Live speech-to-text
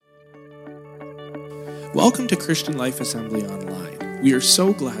Welcome to Christian Life Assembly Online. We are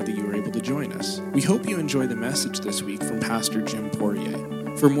so glad that you were able to join us. We hope you enjoy the message this week from Pastor Jim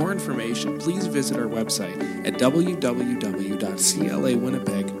Poirier. For more information, please visit our website at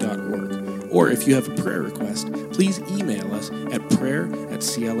www.clawinnipeg.org. Or if you have a prayer request, please email us at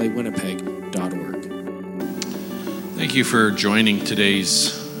prayer@clawinnipeg.org. Thank you for joining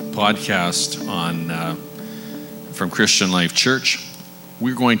today's podcast from Christian Life Church.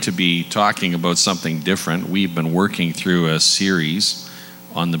 We're going to be talking about something different. We've been working through a series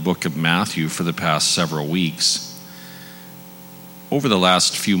on the book of Matthew for the past several weeks. Over the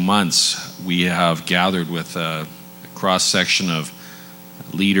last few months, we have gathered with a cross-section of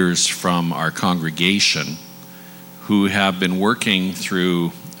leaders from our congregation who have been working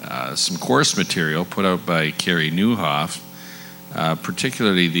through some course material put out by Carey Nieuwhof,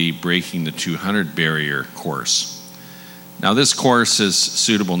 particularly the Breaking the 200 Barrier course. Now, this course is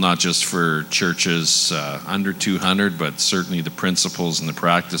suitable not just for churches under 200, but certainly the principles and the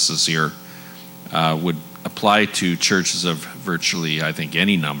practices here would apply to churches of virtually, I think,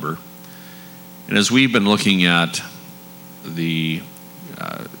 any number. And as we've been looking at the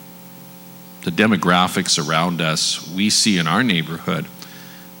demographics around us, we see in our neighborhood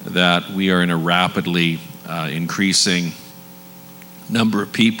that we are in a rapidly increasing number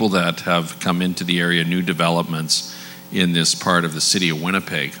of people that have come into the area, new developments in this part of the city of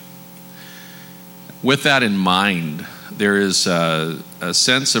Winnipeg. With that in mind, there is a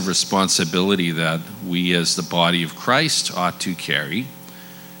sense of responsibility that we as the body of Christ ought to carry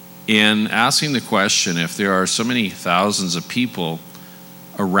in asking the question, if there are so many thousands of people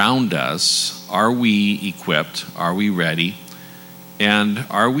around us, are we equipped? Are we ready? And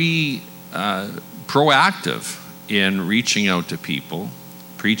are we proactive in reaching out to people,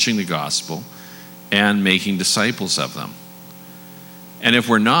 preaching the gospel, and making disciples of them? And if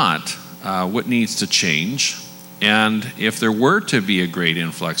we're not, what needs to change? And if there were to be a great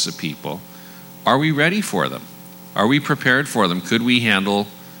influx of people, are we ready for them? Are we prepared for them? Could we handle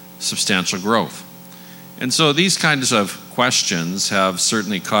substantial growth? And so these kinds of questions have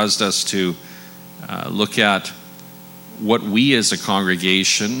certainly caused us to look at what we as a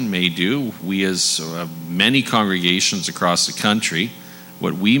congregation may do, we as many congregations across the country,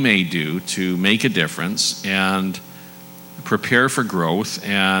 what we may do to make a difference and prepare for growth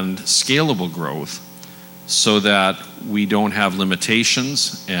and scalable growth so that we don't have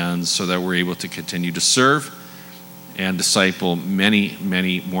limitations and so that we're able to continue to serve and disciple many,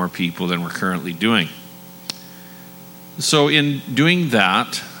 many more people than we're currently doing. So in doing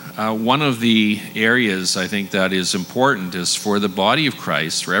that, one of the areas I think that is important is for the body of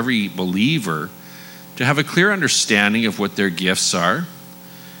Christ, for every believer, to have a clear understanding of what their gifts are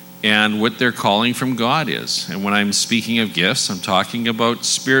and what their calling from God is. And when I'm speaking of gifts, I'm talking about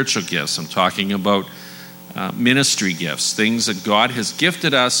spiritual gifts. I'm talking about ministry gifts, things that God has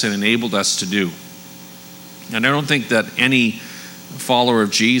gifted us and enabled us to do. And I don't think that any follower of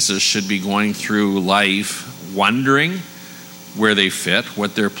Jesus should be going through life wondering where they fit,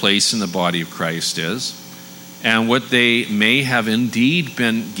 what their place in the body of Christ is, and what they may have indeed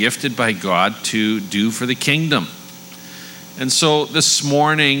been gifted by God to do for the kingdom. And so this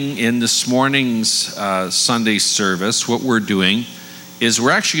morning, in this morning's Sunday service, what we're doing is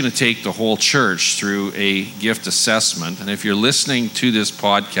we're actually going to take the whole church through a gift assessment. And if you're listening to this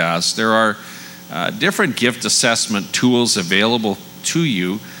podcast, there are different gift assessment tools available to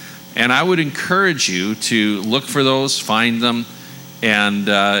you. And I would encourage you to look for those, find them, and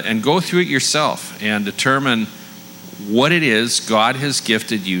go through it yourself and determine what it is God has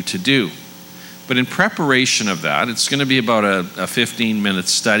gifted you to do. But in preparation of that, it's going to be about a 15-minute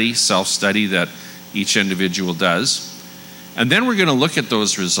study, self-study that each individual does. And then we're going to look at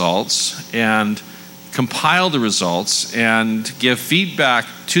those results and compile the results and give feedback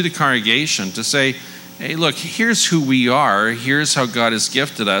to the congregation to say, hey, look, here's who we are, here's how God has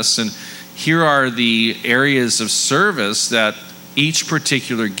gifted us, and here are the areas of service that each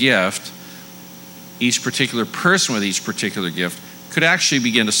particular gift, each particular person with each particular gift could actually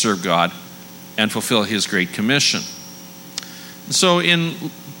begin to serve God and fulfill His Great Commission. So in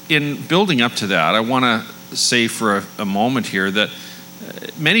building up to that, I want to say for a moment here that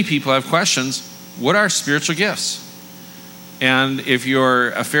many people have questions. What are spiritual gifts? And if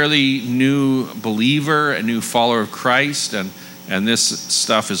you're a fairly new believer, a new follower of Christ, and this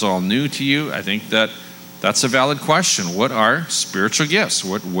stuff is all new to you, I think that's a valid question. What are spiritual gifts?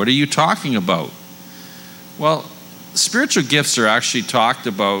 What are you talking about? Well, spiritual gifts are actually talked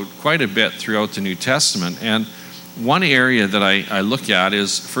about quite a bit throughout the New Testament. And one area that I look at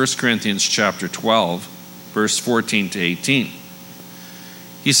is 1 Corinthians chapter 12, verse 14 to 18.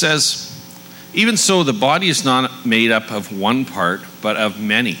 He says, Even so, the body is not made up of one part, but of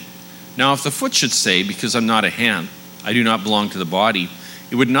many. Now, if the foot should say, because I'm not a hand, I do not belong to the body,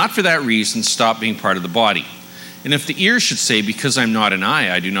 it would not for that reason stop being part of the body. And if the ear should say, because I'm not an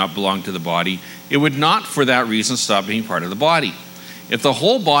eye, I do not belong to the body, it would not for that reason stop being part of the body. If the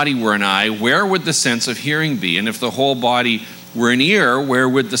whole body were an eye, where would the sense of hearing be? And if the whole body were an ear, where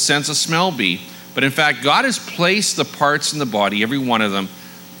would the sense of smell be? But in fact, God has placed the parts in the body, every one of them,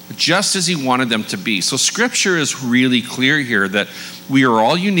 just as he wanted them to be. So Scripture is really clear here that we are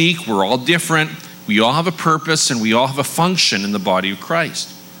all unique, we're all different, we all have a purpose, and we all have a function in the body of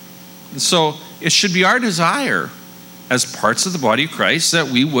Christ. And so it should be our desire as parts of the body of Christ that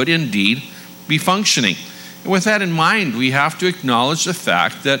we would indeed be functioning. And with that in mind, we have to acknowledge the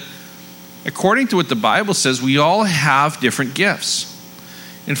fact that according to what the Bible says, we all have different gifts.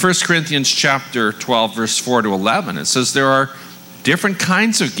 In 1 Corinthians chapter 12, verse 4 to 11, it says there are different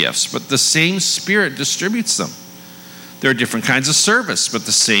kinds of gifts, but the same Spirit distributes them. There are different kinds of service, but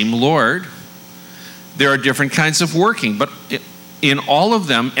the same Lord. There are different kinds of working, but in all of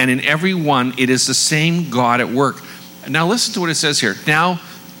them and in every one, it is the same God at work. Now listen to what it says here. Now,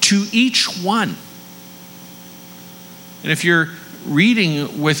 to each one. And if you're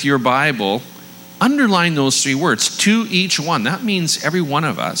reading with your Bible, underline those three words, to each one. That means every one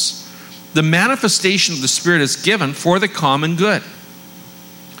of us. The manifestation of the Spirit is given for the common good.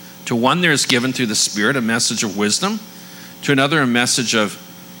 To one there is given through the Spirit a message of wisdom, to another a message of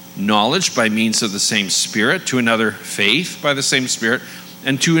knowledge by means of the same Spirit, to another faith by the same Spirit,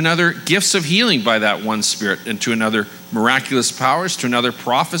 and to another gifts of healing by that one Spirit, and to another miraculous powers, to another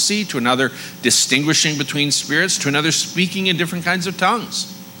prophecy, to another distinguishing between spirits, to another speaking in different kinds of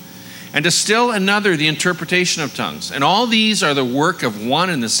tongues, and to still another the interpretation of tongues. And all these are the work of one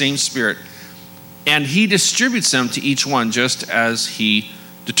and the same Spirit, and he distributes them to each one just as he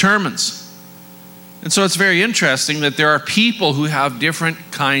determines. And so it's very interesting that there are people who have different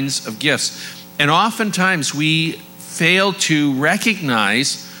kinds of gifts. And oftentimes we fail to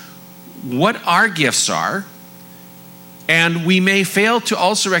recognize what our gifts are, and we may fail to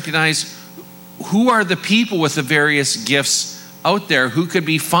also recognize who are the people with the various gifts out there who could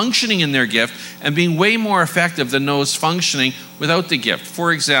be functioning in their gift and being way more effective than those functioning without the gift.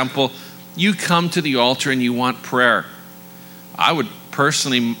 For example, you come to the altar and you want prayer. I would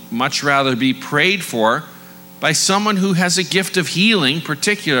personally much rather be prayed for by someone who has a gift of healing,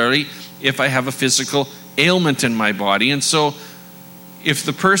 particularly if I have a physical ailment in my body. And so if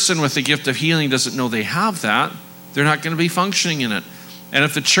the person with the gift of healing doesn't know they have that, they're not going to be functioning in it. And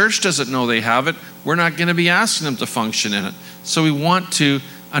if the church doesn't know they have it, we're not going to be asking them to function in it. So we want to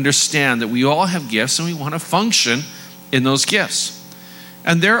understand that we all have gifts and we want to function in those gifts.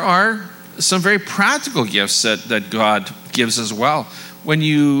 And there are some very practical gifts that God gives as well. When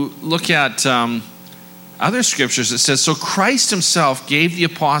you look at other scriptures, it says, so Christ himself gave the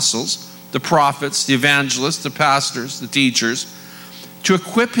apostles, the prophets, the evangelists, the pastors, the teachers, to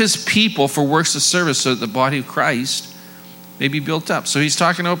equip his people for works of service so that the body of Christ may be built up. So he's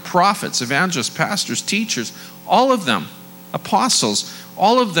talking about prophets, evangelists, pastors, teachers, all of them, apostles,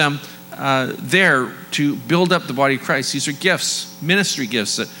 all of them there to build up the body of Christ. These are gifts, ministry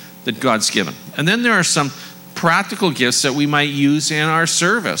gifts that God's given. And then there are some practical gifts that we might use in our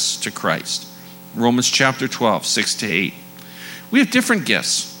service to Christ. Romans chapter 12, 6 to 8. We have different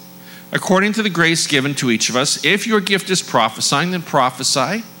gifts according to the grace given to each of us. If your gift is prophesying, then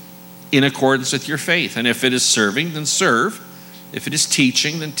prophesy in accordance with your faith. And if it is serving, then serve. If it is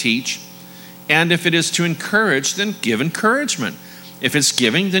teaching, then teach. And if it is to encourage, then give encouragement. If it's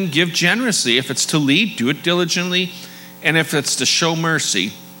giving, then give generously. If it's to lead, do it diligently. And if it's to show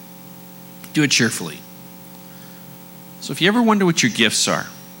mercy, do it cheerfully. So if you ever wonder what your gifts are,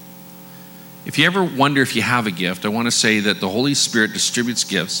 if you ever wonder if you have a gift, I want to say that the Holy Spirit distributes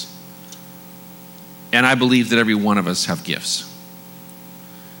gifts. And I believe that every one of us have gifts.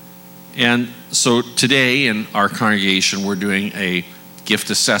 And so today in our congregation, we're doing a gift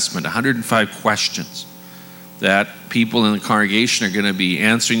assessment, 105 questions that people in the congregation are going to be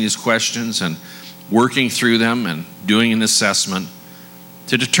answering these questions and working through them and doing an assessment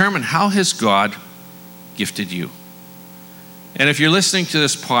to determine how has God gifted you. And if you're listening to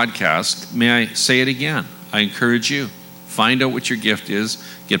this podcast, may I say it again? I encourage you, find out what your gift is,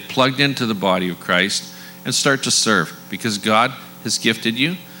 get plugged into the body of Christ, and start to serve. Because God has gifted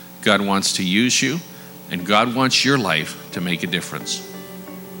you, God wants to use you, and God wants your life to make a difference.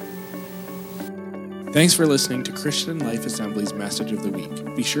 Thanks for listening to Christian Life Assembly's Message of the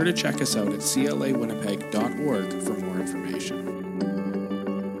Week. Be sure to check us out at clawinnipeg.org for more information.